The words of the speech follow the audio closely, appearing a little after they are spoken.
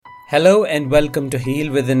Hello and welcome to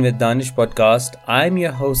Heal Within with Danish podcast. I'm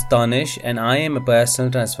your host Danish and I am a personal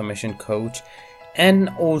transformation coach and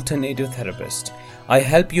alternative therapist. I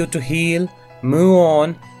help you to heal, move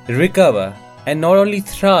on, recover and not only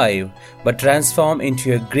thrive but transform into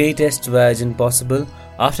your greatest version possible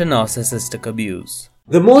after narcissistic abuse.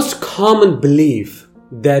 The most common belief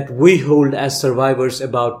that we hold as survivors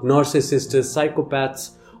about narcissists,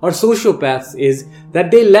 psychopaths or sociopaths is that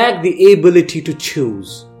they lack the ability to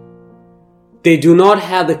choose. They do not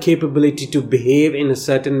have the capability to behave in a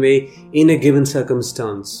certain way in a given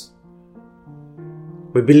circumstance.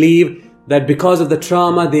 We believe that because of the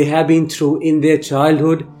trauma they have been through in their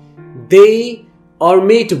childhood, they are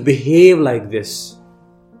made to behave like this.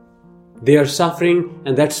 They are suffering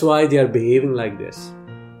and that's why they are behaving like this.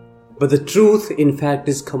 But the truth, in fact,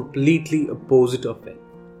 is completely opposite of it.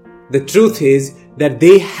 The truth is that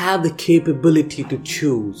they have the capability to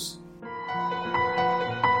choose.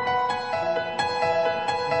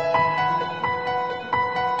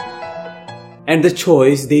 And the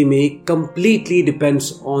choice they make completely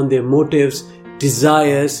depends on their motives,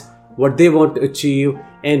 desires, what they want to achieve,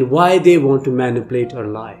 and why they want to manipulate or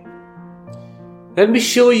lie. Let me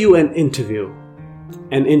show you an interview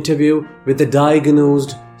with a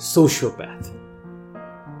diagnosed sociopath.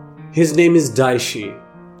 His name is Daishi,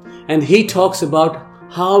 and he talks about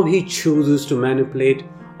how he chooses to manipulate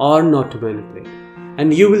or not to manipulate.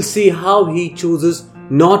 And you will see how he chooses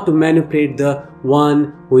not to manipulate the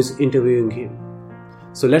one who is interviewing him.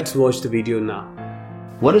 So let's watch the video now.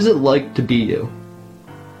 What is it like to be you?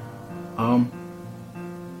 I'll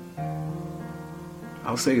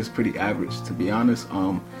say it's pretty average, to be honest.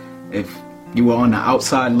 If you were on the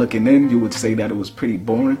outside looking in, you would say that it was pretty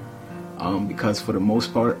boring. Because for the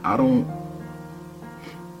most part, what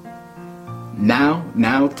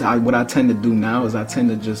I tend to do now is I tend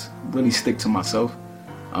to just really stick to myself.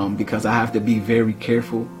 Because I have to be very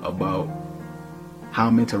careful about how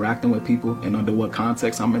I'm interacting with people and under what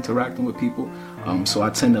context I'm interacting with people. So I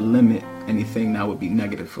tend to limit anything that would be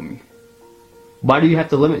negative for me. Why do you have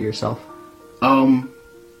to limit yourself?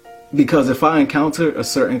 Because if I encounter a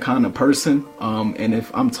certain kind of person, and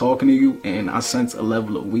if I'm talking to you and I sense a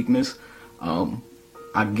level of weakness,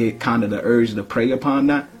 I get kind of the urge to prey upon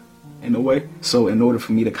that in a way. So in order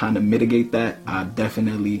for me to kind of mitigate that, I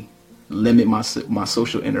definitely limit my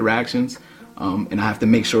social interactions. And I have to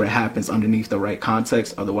make sure it happens underneath the right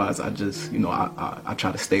context. Otherwise, I just, I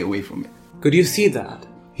try to stay away from it. Could you see that?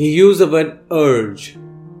 He used the word urge.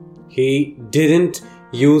 He didn't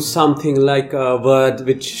use something like a word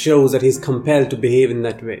which shows that he's compelled to behave in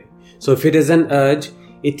that way. So if it is an urge,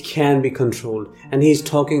 it can be controlled. And he's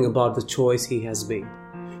talking about the choice he has made.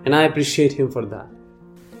 And I appreciate him for that.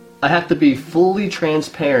 I have to be fully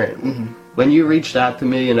transparent. Mm-hmm. When you reached out to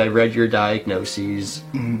me and I read your diagnoses,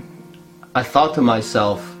 I thought to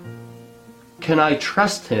myself, can I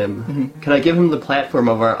trust him? Mm-hmm. Can I give him the platform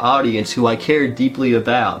of our audience who I care deeply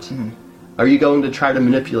about? Mm-hmm. Are you going to try to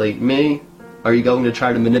manipulate me? Are you going to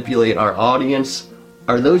try to manipulate our audience?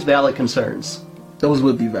 Are those valid concerns? Those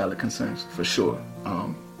would be valid concerns for sure.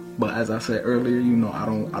 But as I said earlier,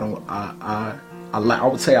 I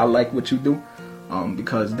would say I like what you do,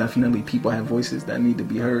 because definitely people have voices that need to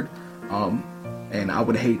be heard. And I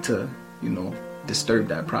would hate to, disturb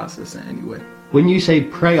that process in any way. When you say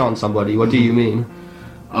prey on somebody, what do you mean?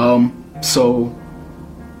 So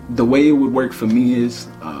the way it would work for me is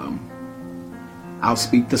I'll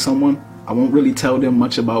speak to someone. I won't really tell them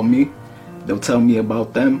much about me. They'll tell me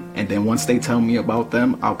about them, and then once they tell me about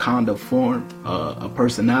them, I'll kind of form a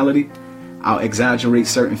personality. I'll exaggerate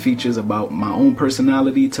certain features about my own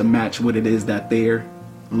personality to match what it is that they're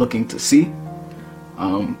looking to see.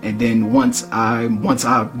 And then once I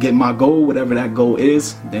get my goal, whatever that goal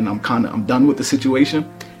is, then I'm done with the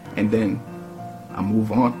situation, and then I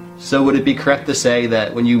move on. So would it be correct to say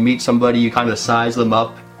that when you meet somebody, you kind of size them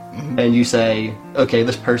up, and you say, okay,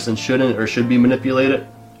 this person shouldn't or should be manipulated?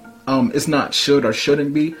 It's not should or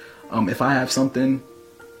shouldn't be. If I have something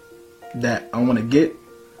that I want to get,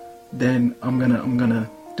 then I'm gonna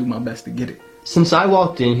do my best to get it. Since I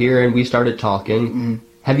walked in here and we started talking,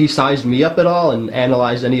 have you sized me up at all and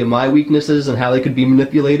analyzed any of my weaknesses and how they could be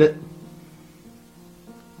manipulated?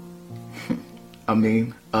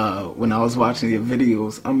 When I was watching your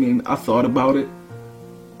videos, I thought about it,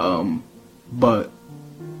 but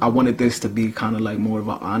I wanted this to be kind of like more of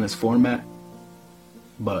an honest format.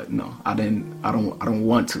 But no, I don't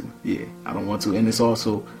want to. Yeah, I don't want to. And it's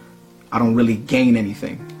also, I don't really gain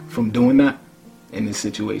anything from doing that in this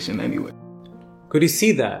situation anyway. Could you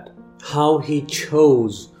see that? How he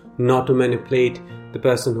chose not to manipulate the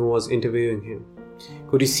person who was interviewing him.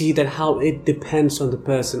 Could you see that how it depends on the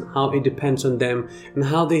person, how it depends on them, and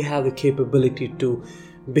how they have the capability to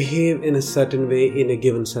behave in a certain way in a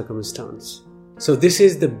given circumstance? So this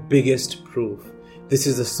is the biggest proof. This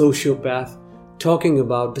is a sociopath talking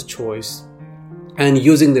about the choice and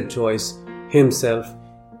using the choice himself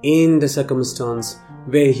in the circumstance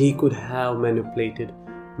where he could have manipulated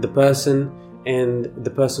the person and the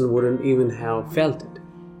person wouldn't even have felt it.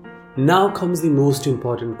 Now comes the most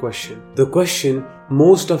important question. The question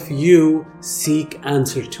most of you seek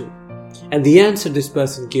answer to. And the answer this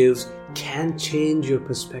person gives can change your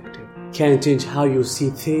perspective, can change how you see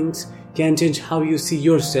things, can change how you see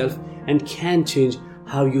yourself, and can change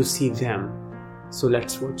how you see them. So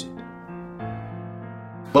let's watch it.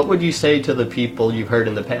 What would you say to the people you've hurt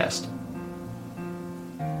in the past?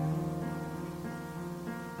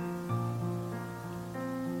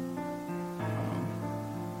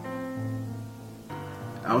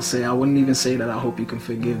 I would say, I wouldn't even say that I hope you can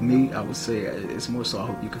forgive me. I would say it's more so I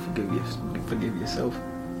hope you can forgive yourself.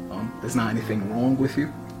 There's not anything wrong with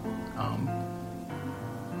you.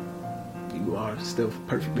 You are still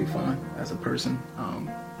perfectly fine as a person.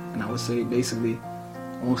 And I would say basically,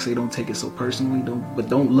 I won't say don't take it so personally, but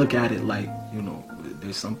don't look at it like,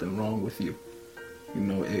 there's something wrong with you.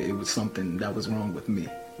 It was something that was wrong with me,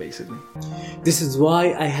 basically. This is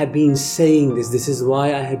why I have been saying this. This is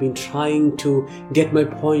why I have been trying to get my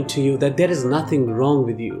point to you that there is nothing wrong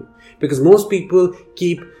with you. Because most people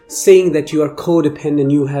keep saying that you are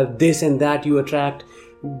codependent, you have this and that, you attract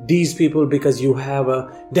these people because you have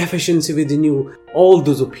a deficiency within you, all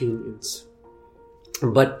those opinions.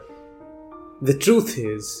 But the truth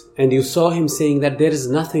is, and you saw him saying that there is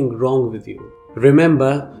nothing wrong with you.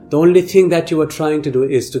 Remember, the only thing that you are trying to do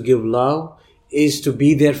is to give love, is to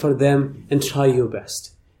be there for them and try your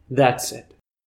best. That's it.